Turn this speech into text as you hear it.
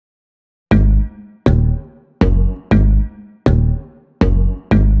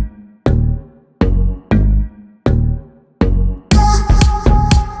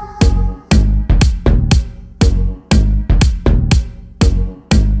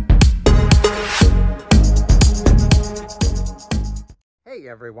Hey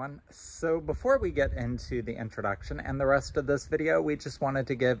everyone, so before we get into the introduction and the rest of this video, we just wanted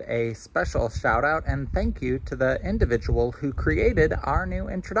to give a special shout out and thank you to the individual who created our new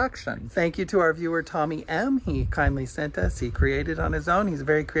introduction. Thank you to our viewer Tommy M. He kindly sent us. He created on his own. He's a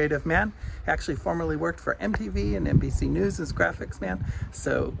very creative man. Actually formerly worked for MTV and NBC News as graphics man.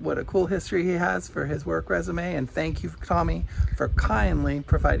 So what a cool history he has for his work resume. And thank you, Tommy, for kindly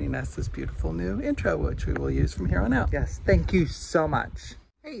providing us this beautiful new intro, which we will use from here on out. Yes, thank you so much.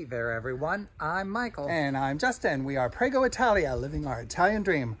 Hey there everyone, I'm Michael. And I'm Justin. We are Prego Italia, living our Italian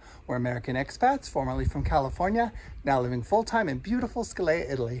dream. We're American expats, formerly from California, now living full-time in beautiful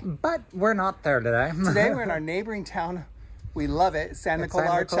Scalea, Italy. But we're not there today. Today we're in our neighboring town. We love it, San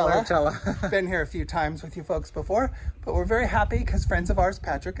Nicola Arcella. Been here a few times with you folks before, but we're very happy because friends of ours,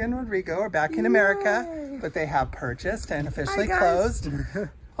 Patrick and Rodrigo, are back in America, but they have purchased and officially closed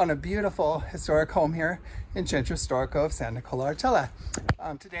on a beautiful historic home here in Centro Storico of San Nicola Arcella.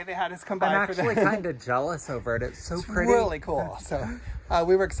 Today they had us come by I'm actually kind of jealous over it. It's so pretty. Really cool. So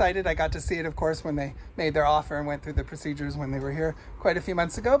we were excited. I got to see it, of course, when they made their offer and went through the procedures when they were here quite a few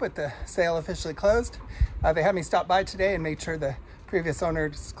months ago, but the sale officially closed. They had me stop by today and made sure the previous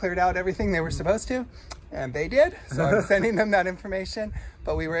owners cleared out everything they were supposed to, and they did. So I'm sending them that information,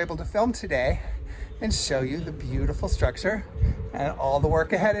 but we were able to film today and show you the beautiful structure and all the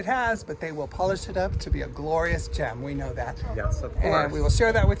work ahead it has, but they will polish it up to be a glorious gem. We know that. Yes, of course. And we will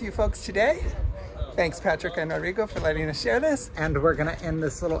share that with you folks today. Thanks, Patrick and Rodrigo, for letting us share this. And we're gonna end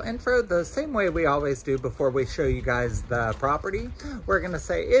this little intro the same way we always do before we show you guys the property. We're gonna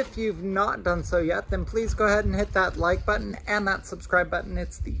say, if you've not done so yet, then please go ahead and hit that like button and that subscribe button.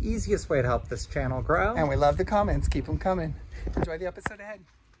 It's the easiest way to help this channel grow. And we love the comments. Keep them coming. Enjoy the episode ahead.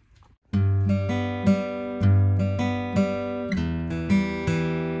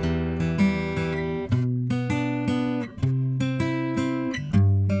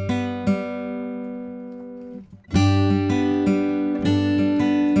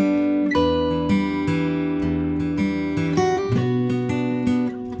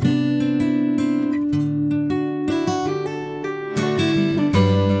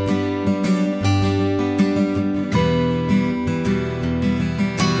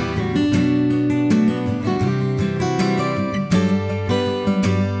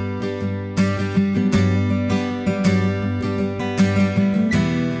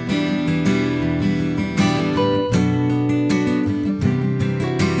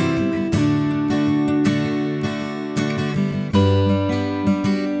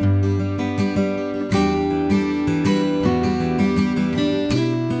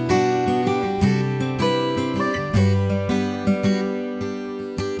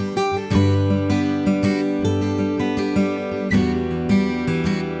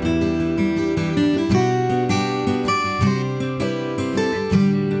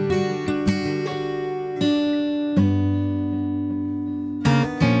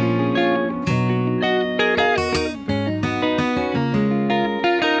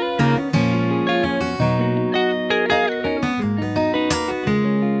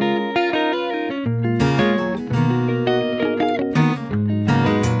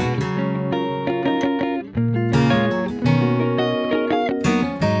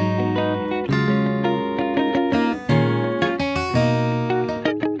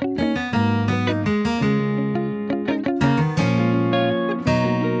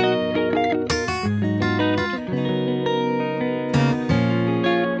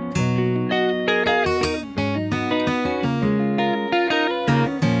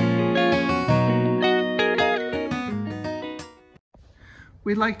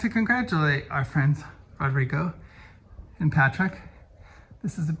 We'd like to congratulate our friends Rodrigo and Patrick.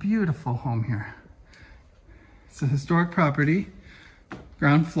 This is a beautiful home here. It's a historic property,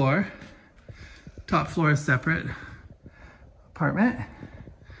 ground floor, top floor is separate apartment.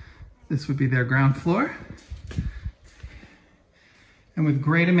 This would be their ground floor. And with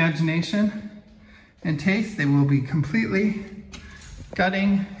great imagination and taste, they will be completely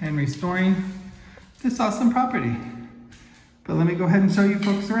gutting and restoring this awesome property. But let me go ahead and show you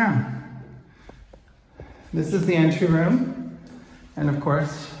folks around. This is the entry room. And of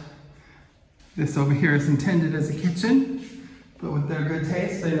course, this over here is intended as a kitchen, but with their good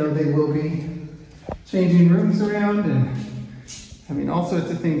taste, I know they will be changing rooms around and having all sorts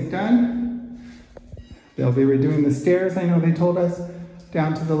of things done. They'll be redoing the stairs, I know they told us,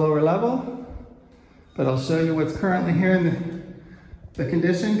 down to the lower level. But I'll show you what's currently here in the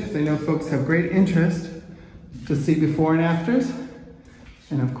condition, because I know folks have great interest to see before and afters.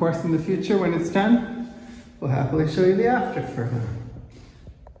 And of course, in the future, when it's done, we'll happily show you the after for them.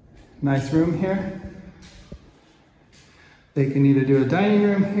 Nice room here. They can either do a dining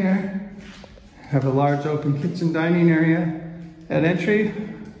room here, have a large open kitchen dining area at entry,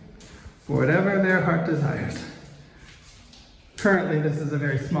 or whatever their heart desires. Currently, this is a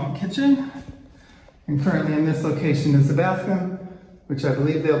very small kitchen, and currently in this location is the bathroom, which I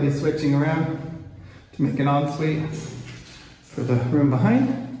believe they'll be switching around to make an ensuite for the room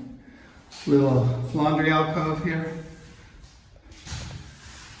behind. Little laundry alcove here.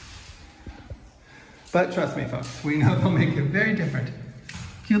 But trust me, folks, we know they'll make it very different.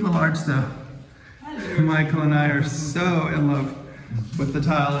 Cute little arch though. Michael and I are so in love with the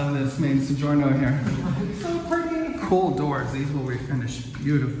tile in this main soggiorno here. It's so pretty. Cool doors, these will refinish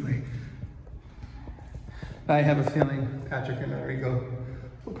beautifully. I have a feeling Patrick and Rodrigo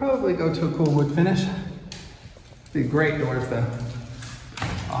will probably go to a cool wood finish. Be great doors though.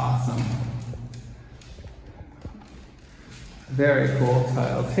 Awesome. Very cool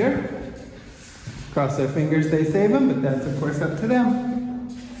tiles here. Cross their fingers they save them, but that's of course up to them.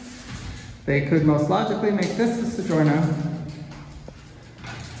 They could most logically make this a soggiorno.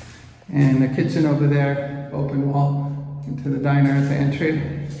 And the kitchen over there, open wall into the diner as the entry.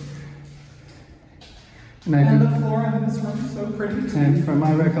 And the floor in this room is so pretty too. And from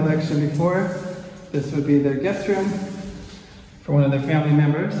my recollection before, this would be their guest room for one of their family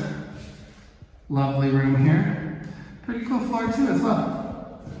members. Lovely room here. Pretty cool floor too as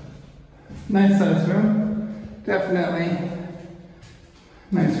well. Nice size room, definitely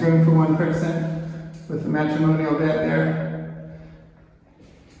nice room for one person with a matrimonial bed there.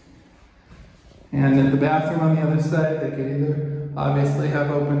 And at the bathroom on the other side, they could either obviously have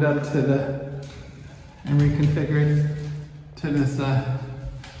opened up to the, and reconfigured to this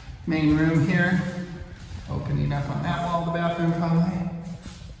main room here, opening up on that wall of the bathroom probably,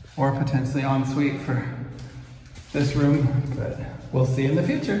 or potentially ensuite for this room, but we'll see in the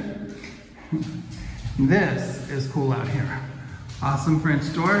future. This is cool out here. Awesome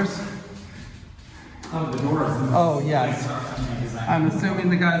French doors. Oh, the doors. Oh, yes. I'm assuming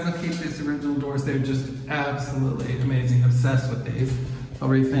the guys will keep these original doors. They're just absolutely amazing. Obsessed with these. They'll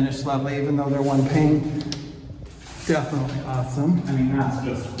refinish lovely, even though they're one pane. Definitely awesome. I mean, that's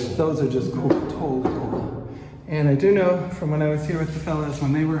just cool. Those are just cool, totally cool. And I do know from when I was here with the fellas,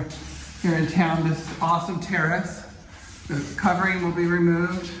 when they were here in town, this awesome terrace, the covering will be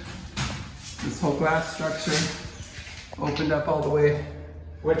removed. This whole glass structure opened up all the way.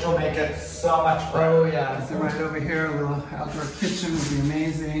 Which will make it so much brighter. Oh yeah, so right over here, a little outdoor kitchen would be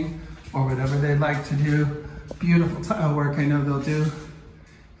amazing, or whatever they'd like to do. Beautiful tile work I know they'll do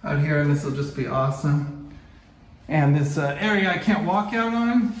out here, and this will just be awesome. And this area I can't walk out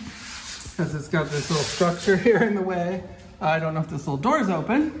on, because it's got this little structure here in the way. I don't know if this little door's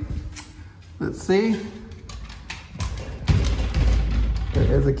open. Let's see.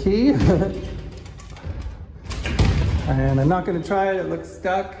 There is a key. And I'm not going to try it, it looks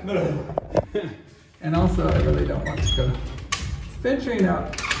stuck. And also, I really don't want to go venturing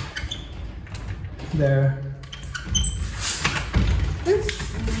out there.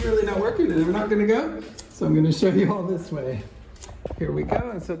 It's really not working and we're not going to go. So I'm going to show you all this way. Here we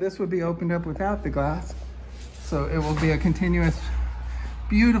go. And so this would be opened up without the glass. So it will be a continuous,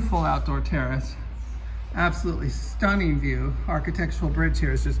 beautiful outdoor terrace. Absolutely stunning view. Architectural bridge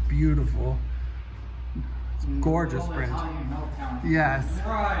here is just beautiful. It's a gorgeous bridge. Yes.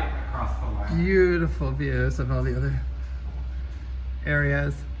 Right across the way. Beautiful views of all the other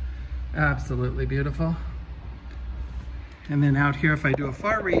areas. Absolutely beautiful. And then out here, if I do a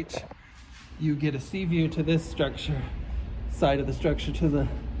far reach, you get a sea view to this structure, side of the structure to the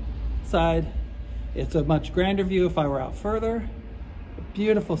side. It's a much grander view if I were out further. A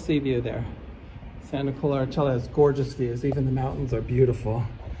beautiful sea view there. San Nicola Arcella has gorgeous views. Even the mountains are beautiful.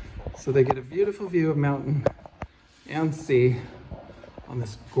 So they get a beautiful view of mountain and sea on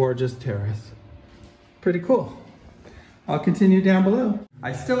this gorgeous terrace. Pretty cool. I'll continue down below.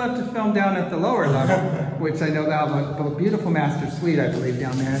 I still have to film down at the lower level, which I know they'll have a beautiful master suite, I believe,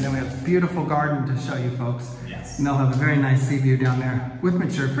 down there. And then we have a beautiful garden to show you folks. Yes. And they'll have a very nice sea view down there with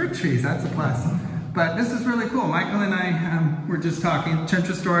mature fruit trees. That's a plus. But this is really cool. Michael and I were just talking.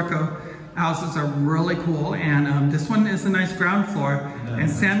 Centro Storico houses are really cool, and this one is a nice ground floor. And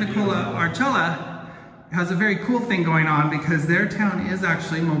San Nicola Arcella has a very cool thing going on because their town is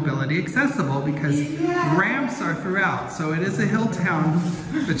actually mobility accessible because ramps are throughout. So it is a hill town,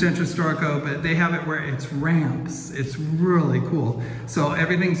 the Centro Storico, but they have it where it's ramps. It's really cool. So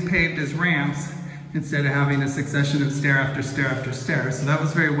everything's paved as ramps instead of having a succession of stair after stair after stair. So that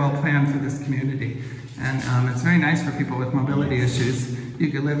was very well planned for this community. And it's very nice for people with mobility issues. You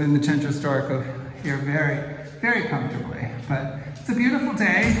could live in the Centro Storico here very, very comfortably. But it's a beautiful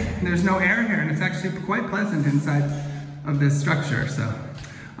day. There's no air here, and it's actually quite pleasant inside of this structure. So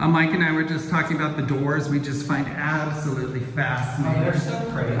Mike and I were just talking about the doors. We just find absolutely fascinating. They're so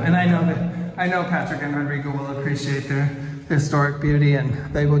pretty. And I know Patrick and Rodrigo will appreciate their historic beauty, and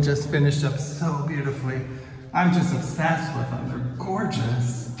they will just finish up so beautifully. I'm just obsessed with them. They're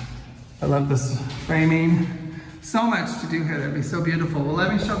gorgeous. I love this framing. So much to do here. That'd be so beautiful. Well,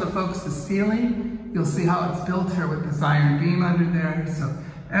 let me show the folks the ceiling. You'll see how it's built here with this iron beam under there. So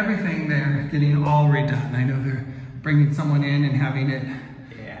everything there getting all redone. I know they're bringing someone in and having it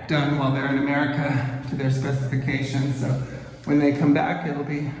done while they're in America to their specifications. So when they come back, it'll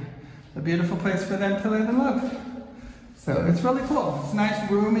be a beautiful place for them to live and love. So it's really cool. It's nice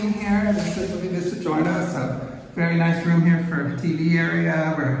room in here. This will join us. So very nice room here for a TV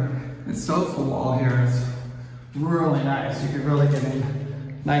area, where the sofa wall here is really nice. You could really get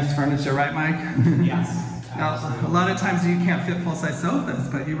in nice furniture, right, Mike? Yes. Now, a lot of times you can't fit full-size sofas,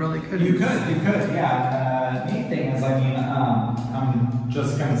 but you really could. You could, yeah. Neat thing is, I mean, I'm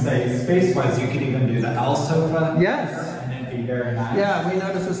just gonna say, space-wise, you could even do the L sofa. Yes. And it'd be very nice. Yeah, we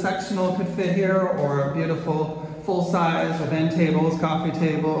noticed a sectional could fit here, or a beautiful full-size with end tables, coffee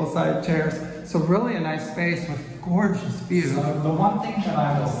table, side chairs. So really a nice space with gorgeous views. So the one thing that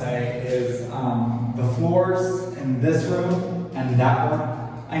I will say is the floors in this room and that one,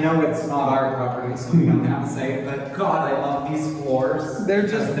 I know it's not our property, so we don't have to say it, but God, I love these floors. They're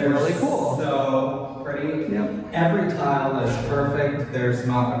just really cool. So pretty. Yep. Every tile is perfect. There's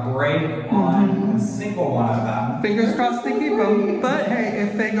not a break on a single one of them. Fingers crossed they keep them. But hey,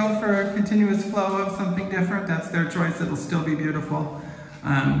 if they go for a continuous flow of something different, that's their choice. It'll still be beautiful.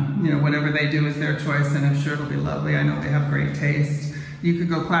 You know, whatever they do is their choice, and I'm sure it'll be lovely. I know they have great taste. You could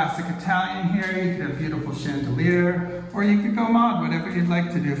go classic Italian here, you could have beautiful chandelier, or you could go mod, whatever you'd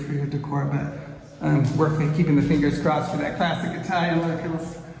like to do for your decor, but we're keeping the fingers crossed for that classic Italian look.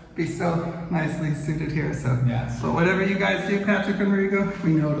 It'll be so nicely suited here, so. Yes. But whatever you guys do, Patrick and Rodrigo,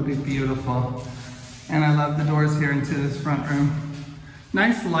 we know it'll be beautiful. And I love the doors here into this front room.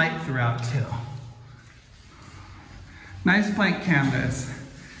 Nice light throughout too. Nice blank canvas.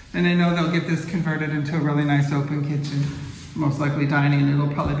 And I know they'll get this converted into a really nice open kitchen. Most likely dining,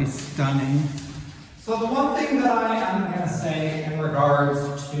 it'll probably be stunning. So the one thing that I am going to say in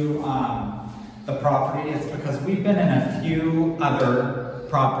regards to the property is because we've been in a few other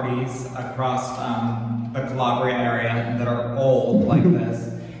properties across the Calabria area that are old like this.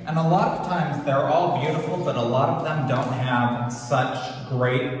 And a lot of times they're all beautiful, but a lot of them don't have such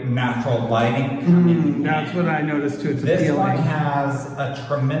great natural lighting coming in. That's what I noticed too. It's this appealing. one has a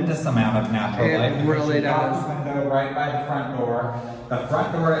tremendous amount of natural light. It really does. This window right by the front door. The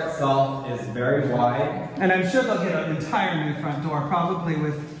front door itself is very wide. And I'm sure they'll get an entire new front door, probably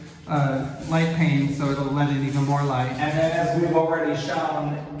with light pane, so it'll let in even more light. And then as we've already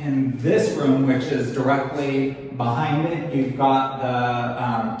shown in this room, which is directly behind it, you've got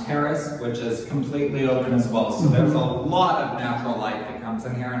the terrace, which is completely open as well. So there's a lot of natural light that comes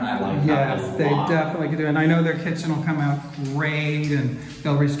in here, and I like that a lot. Yes, they definitely can do it. And I know their kitchen will come out great, and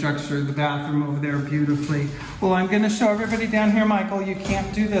they'll restructure the bathroom over there beautifully. Well, I'm going to show everybody down here, Michael. You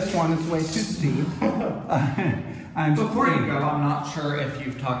can't do this one. It's way too steep. Before you go, I'm not sure if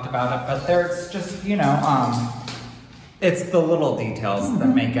you've talked about it, but there's just, you know, it's the little details that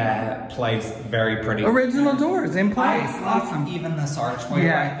make a place very pretty. Original doors in place. Awesome. Even this archway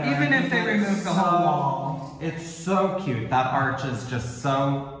right there. Even if they remove the whole wall. It's so cute. That arch is just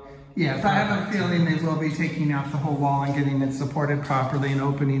so... Yes, I have a feeling they will be taking out the whole wall and getting it supported properly and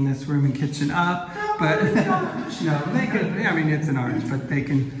opening this room and kitchen up. But no, they could, I mean, it's an arch, but they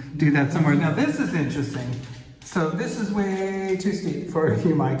can do that somewhere. Now this is interesting. So this is way too steep for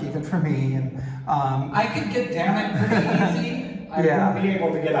you, Mike, even for me. And I could get down it pretty easy. I wouldn't be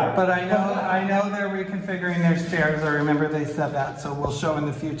able to get up. But I know they're reconfiguring their stairs. I remember they said that, so we'll show in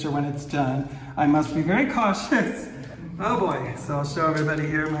the future when it's done. I must be very cautious. Oh boy, so I'll show everybody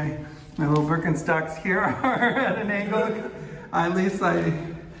here. My little Birkenstocks here are at an angle. At least I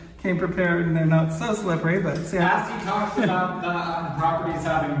came prepared and they're not so slippery, but see. As he talks about the properties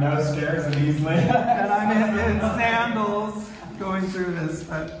having no stairs and easily. And I'm in sandals going through this,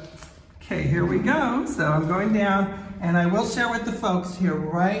 but okay, here we go. So I'm going down, and I will share with the folks here,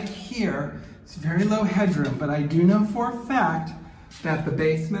 right here, it's very low headroom, but I do know for a fact that the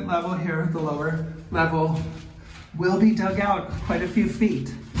basement level here, the lower level, will be dug out quite a few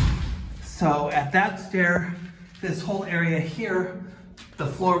feet. So at that stair, this whole area here, the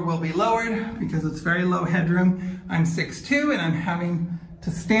floor will be lowered because it's very low headroom. I'm 6'2", and I'm having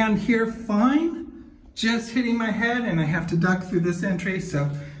to stand here fine, just hitting my head, and I have to duck through this entry. So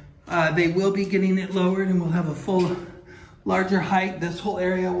they will be getting it lowered, and we'll have a full, larger height. This whole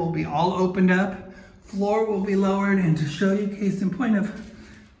area will be all opened up floor will be lowered, and to show you case in point of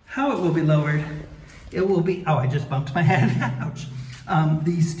how it will be lowered, it will be, oh, I just bumped my head, ouch.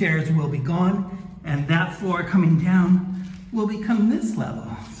 These stairs will be gone, and that floor coming down will become this level.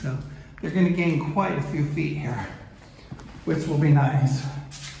 So they're gonna gain quite a few feet here, which will be nice.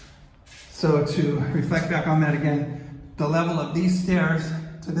 So to reflect back on that again, the level of these stairs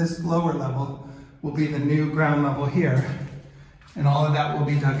to this lower level will be the new ground level here, and all of that will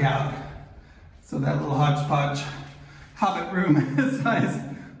be dug out. So that little hodgepodge hobbit room size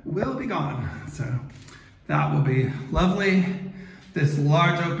will be gone. So that will be lovely. This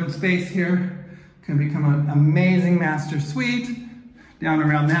large open space here can become an amazing master suite. Down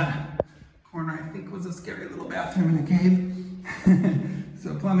around that corner, I think, was a scary little bathroom in a cave.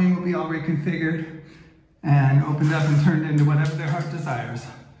 So plumbing will be all reconfigured and opened up and turned into whatever their heart desires.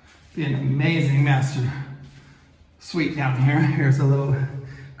 Be an amazing master suite down here. Here's a little,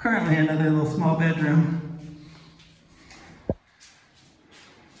 currently another little small bedroom.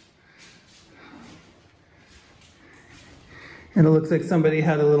 And it looks like somebody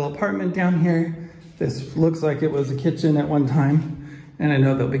had a little apartment down here. This looks like it was a kitchen at one time, and I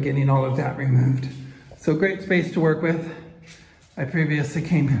know they'll be getting all of that removed. So great space to work with. I previously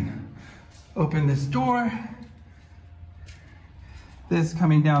came in, opened this door. This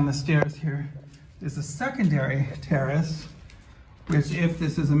coming down the stairs here is a secondary terrace, which, if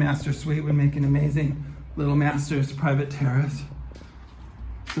this is a master suite, would make an amazing little master's private terrace.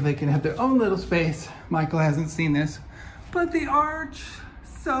 So they can have their own little space. Michael hasn't seen this, but the arch,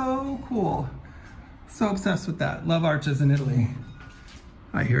 so cool. So obsessed with that. Love arches in Italy.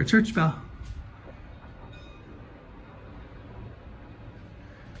 I hear a church bell.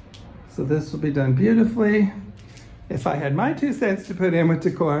 So this will be done beautifully. If I had my 2 cents to put in with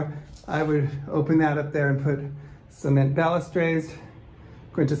decor, I would open that up there and put cement balustrades,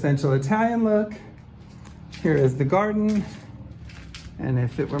 quintessential Italian look. Here is the garden. And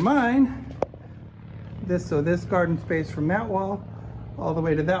if it were mine, this garden space from that wall all the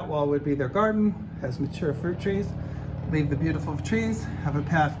way to that wall would be their garden. Has mature fruit trees. Leave the beautiful trees, have a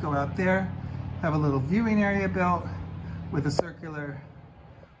path go out there, have a little viewing area built with a circular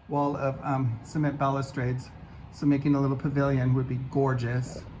wall of cement balustrades. So making a little pavilion would be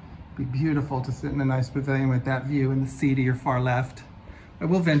gorgeous. Be beautiful to sit in a nice pavilion with that view and the sea to your far left. I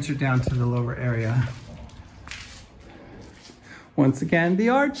will venture down to the lower area. Once again, the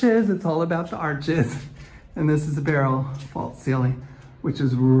arches, it's all about the arches. And this is a barrel vault ceiling, which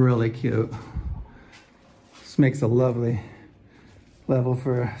is really cute. This makes a lovely level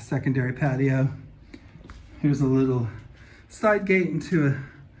for a secondary patio. Here's a little side gate into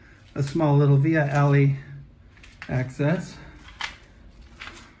a small little via alley access.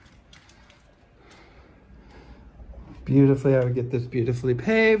 Beautifully, I would get this beautifully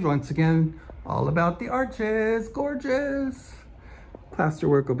paved. Once again, all about the arches, gorgeous. Plaster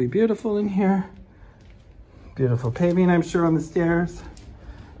work will be beautiful in here. Beautiful paving, I'm sure, on the stairs.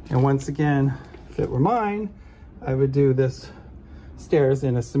 And once again, if it were mine, I would do this stairs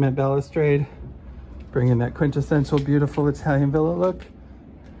in a cement balustrade, bring in that quintessential beautiful Italian villa look.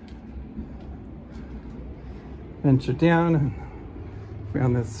 Venture down and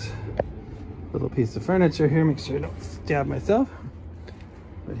around this little piece of furniture here. Make sure I don't stab myself.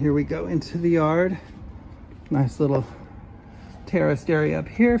 But here we go into the yard. Nice little terraced area up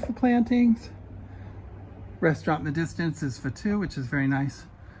here for plantings. Restaurant in the distance is for 2, which is very nice.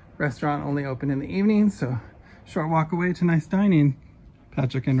 Restaurant only open in the evening, so short walk away to nice dining.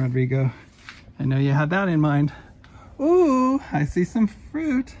 Patrick and Rodrigo, I know you had that in mind. Ooh, I see some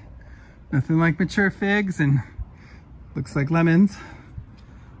fruit. Nothing like mature figs, and looks like lemons.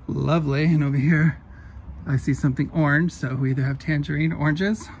 Lovely. And over here I see something orange, so we either have tangerine or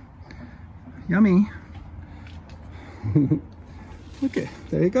oranges. Yummy. Look at,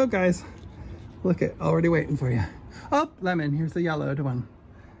 there you go, guys. Look at, already waiting for you. Oh, lemon, here's the yellowed one.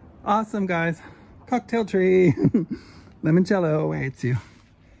 Awesome, guys. Cocktail tree. Limoncello awaits you.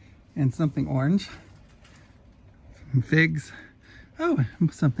 And something orange. Some figs. Oh,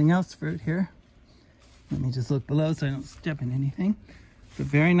 something else fruit here. Let me just look below so I don't step in anything. It's a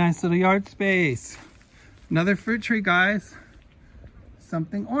very nice little yard space. Another fruit tree, guys.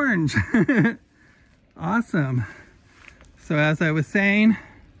 Something orange. Awesome. So as I was saying,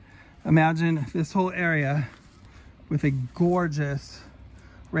 imagine this whole area with a gorgeous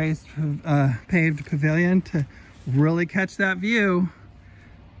raised paved pavilion to really catch that view.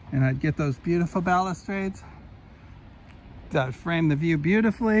 And I'd get those beautiful balustrades that would frame the view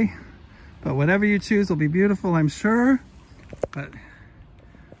beautifully. But whatever you choose will be beautiful, I'm sure. But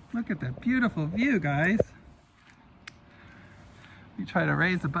look at that beautiful view, guys. You try to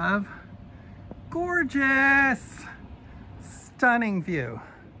raise above, Gorgeous, stunning view.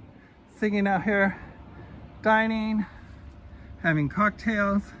 Sitting out here, dining, having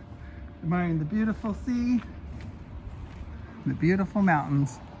cocktails, admiring the beautiful sea, the beautiful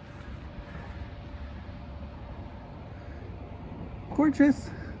mountains. Gorgeous,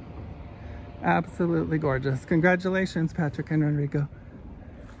 absolutely gorgeous. Congratulations, Patrick and Rodrigo.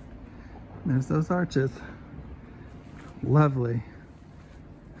 There's those arches. Lovely.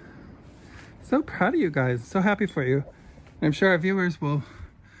 So proud of you guys, so happy for you. I'm sure our viewers will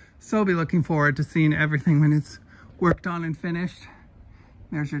so be looking forward to seeing everything when it's worked on and finished.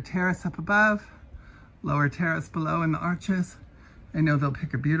 There's your terrace up above, lower terrace below in the arches. I know they'll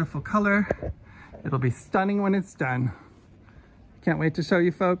pick a beautiful color. It'll be stunning when it's done. Can't wait to show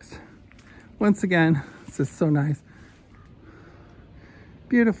you folks. Once again, this is so nice.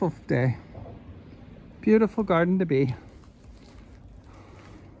 Beautiful day. Beautiful garden to be.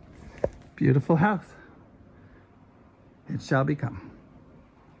 Beautiful house. It shall become.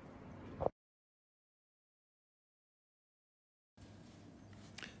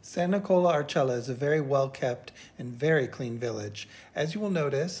 San Nicola Arcella is a very well-kept and very clean village. As you will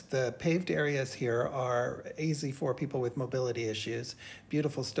notice, the paved areas here are easy for people with mobility issues.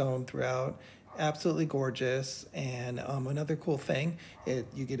 Beautiful stone throughout, absolutely gorgeous. And another cool thing,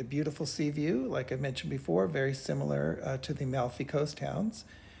 you get a beautiful sea view, like I mentioned before, very similar to the Amalfi Coast towns.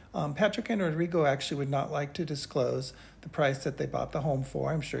 Patrick and Rodrigo actually would not like to disclose the price that they bought the home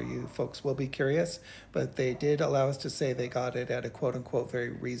for. I'm sure you folks will be curious, but they did allow us to say they got it at a quote-unquote very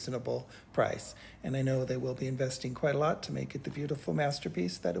reasonable price. And I know they will be investing quite a lot to make it the beautiful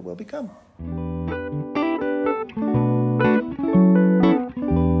masterpiece that it will become.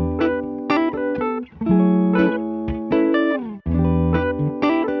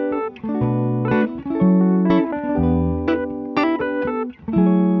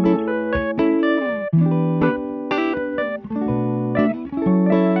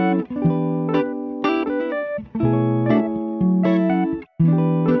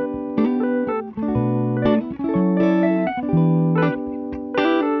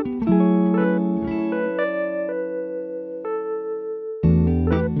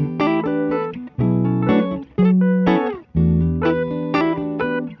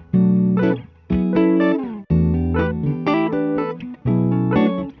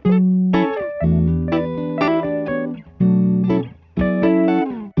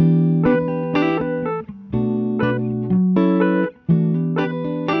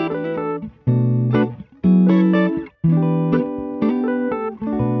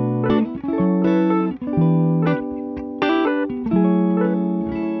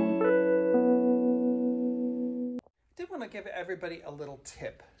 Give everybody a little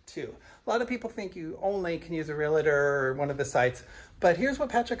tip too. A lot of people think you only can use a realtor or one of the sites, but here's what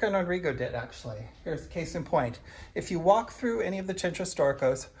Patrick and Rodrigo did actually. Here's the case in point. If you walk through any of the Centro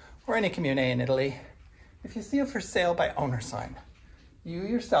Storicos or any comune in Italy, if you see a for sale by owner sign, you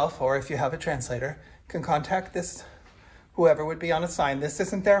yourself, or if you have a translator, can contact this, whoever would be on a sign. This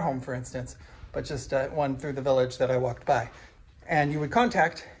isn't their home, for instance, but just one through the village that I walked by. And you would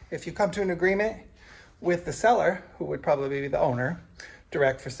contact, if you come to an agreement with the seller, who would probably be the owner,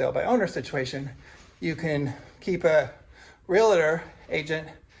 direct for sale by owner situation, you can keep a realtor agent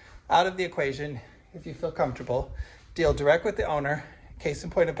out of the equation if you feel comfortable. Deal direct with the owner. Case in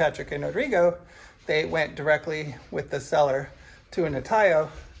point of Patrick and Rodrigo, they went directly with the seller to a notaio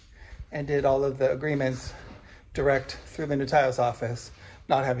and did all of the agreements direct through the notaio's office,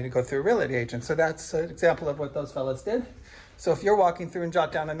 not having to go through a realty agent. So that's an example of what those fellas did. So if you're walking through and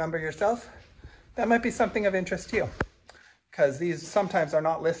jot down a number yourself, that might be something of interest to you, because these sometimes are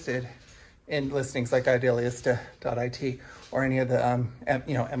not listed in listings like idealista.it or any of the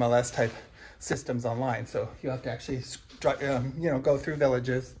MLS type systems online. So you have to actually go through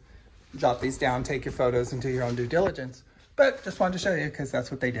villages, jot these down, take your photos, and do your own due diligence. But just wanted to show you because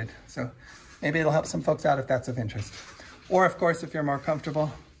that's what they did. So maybe it'll help some folks out if that's of interest. Or of course, if you're more comfortable,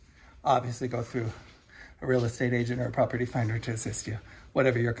 obviously go through a real estate agent or a property finder to assist you,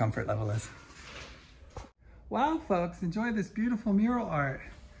 whatever your comfort level is. Wow, folks, enjoy this beautiful mural art.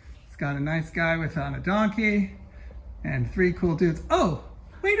 It's got a nice guy on a donkey and 3 cool dudes. Oh,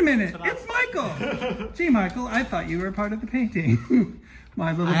 wait a minute, it's Michael. Gee, Michael, I thought you were part of the painting.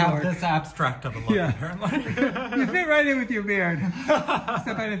 My little I board. have this abstract of a look, apparently. You fit right in with your beard.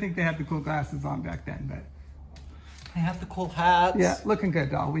 Except I didn't think they had the cool glasses on back then, but. I have the cool hats. Yeah, looking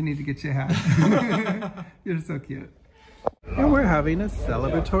good, doll. We need to get you a hat. You're so cute. And we're having a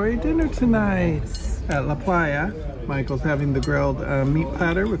celebratory dinner tonight at La Playa. Michael's having the grilled meat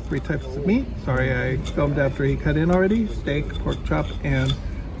platter with 3 types of meat. Sorry, I filmed after he cut in already. Steak, pork chop, and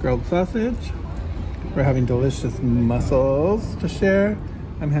grilled sausage. We're having delicious mussels to share.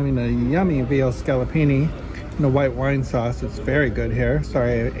 I'm having a yummy veal scallopini and a white wine sauce. It's very good here.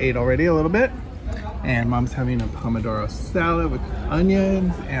 Sorry, I ate already a little bit. And Mom's having a pomodoro salad with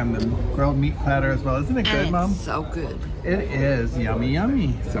onions and the grilled meat platter as well. Isn't it good, Mom? It's so good. It is yummy,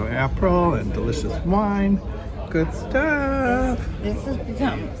 yummy. So April and delicious wine. Good stuff. This has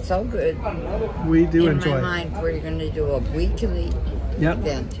become so good. We do In enjoy. my mind, we're going to do a weekly Yep.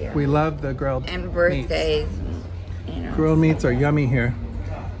 event here. We love the grilled And birthdays. meats. You know. Grilled meats are yummy here.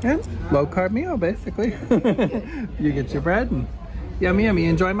 And low carb meal, basically. You get your bread and yummy, yummy.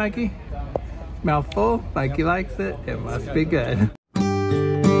 Enjoy, Mikey. Mouthful. Mikey likes it. It must be good.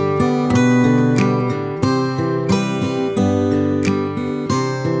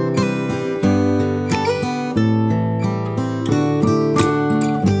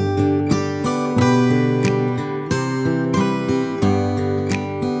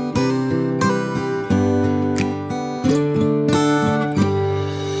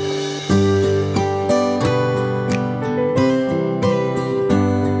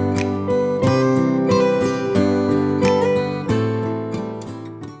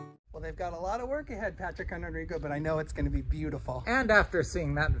 Got a lot of work ahead, Patrick and Rodrigo, but I know it's going to be beautiful. And after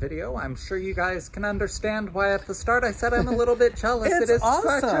seeing that video, I'm sure you guys can understand why at the start I said I'm a little bit jealous. It's It is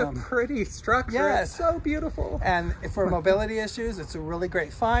awesome. such a pretty structure. Yes. It's so beautiful. And for mobility issues, it's a really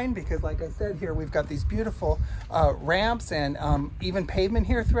great find because, like I said, here we've got these beautiful ramps and even pavement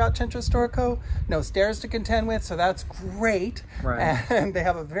here throughout Centro Storico. No stairs to contend with, so that's great. Right. And they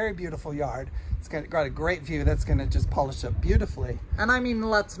have a very beautiful yard. It's got a great view that's going to just polish up beautifully. And I mean,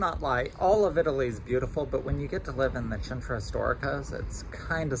 let's not lie, all of Italy's beautiful, but when you get to live in the Centro Storicos, it's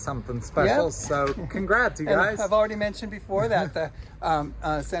kind of something special. Yep. So congrats, you And guys. I've already mentioned before that the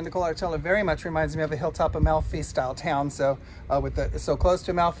San Nicola Arcella very much reminds me of a hilltop Amalfi style town. So so close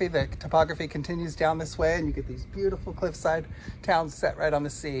to Amalfi, the topography continues down this way and you get these beautiful cliffside towns set right on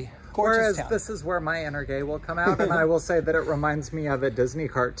the sea. Gorgeous Whereas town. this is where my inner gay will come out, and I will say that it reminds me of a Disney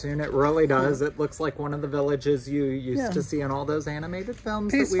cartoon. It really does. It looks like one of the villages you used to see in all those animated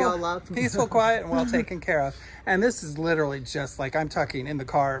films that we all love. Peaceful, quiet, and well taken care of. And this is literally just like, I'm talking in the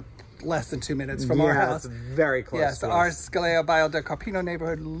car less than 2 minutes from our house. It's very close. Yes, to our us. Scalea Bio del Carpino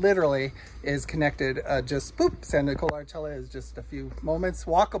neighborhood literally is connected. Just boop, San Nicola Arcella is just a few moments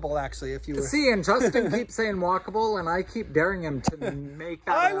walkable, actually. If you were See, and Justin keeps saying walkable, and I keep daring him to make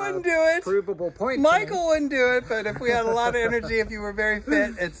that I wouldn't do it. provable point. Michael wouldn't do it, but if we had a lot of energy, if you were very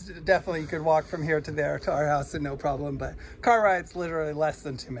fit, it's definitely, you could walk from here to there to our house and no problem. But car ride's literally less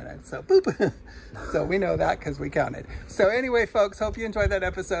than 2 minutes. So boop. So we know that because we counted. So anyway, folks, hope you enjoyed that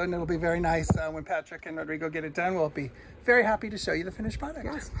episode, and it'll be very nice when Patrick and Rodrigo get it done. We'll be very happy to show you the finished product.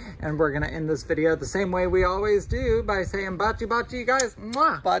 Yes. And we're going to end this video the same way we always do by saying baci baci, you guys.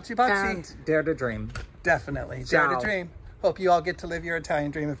 Mwah. Baci baci. And dare to dream. Definitely. Ciao. Dare to dream. Hope you all get to live your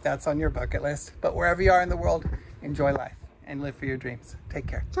Italian dream if that's on your bucket list. But wherever you are in the world, enjoy life and live for your dreams. Take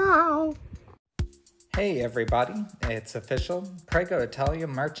care. Ciao. Hey everybody, it's official. Prego Italia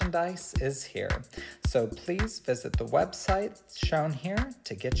merchandise is here. So please visit the website shown here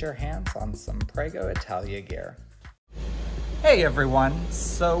to get your hands on some Prego Italia gear. Hey everyone,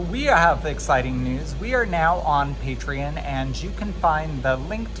 so we have exciting news. We are now on Patreon, and you can find the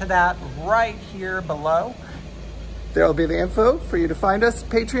link to that right here below. There will be the info for you to find us.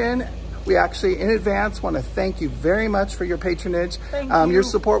 Patreon. We actually, in advance, want to thank you very much for your patronage. Thank you. Your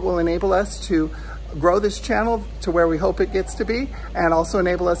support will enable us to grow this channel to where we hope it gets to be, and also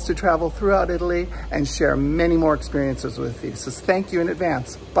enable us to travel throughout Italy and share many more experiences with you. So thank you in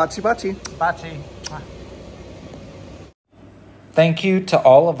advance. Baci baci. Baci. Thank you to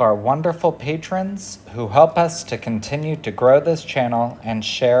all of our wonderful patrons who help us to continue to grow this channel and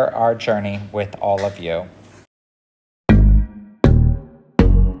share our journey with all of you.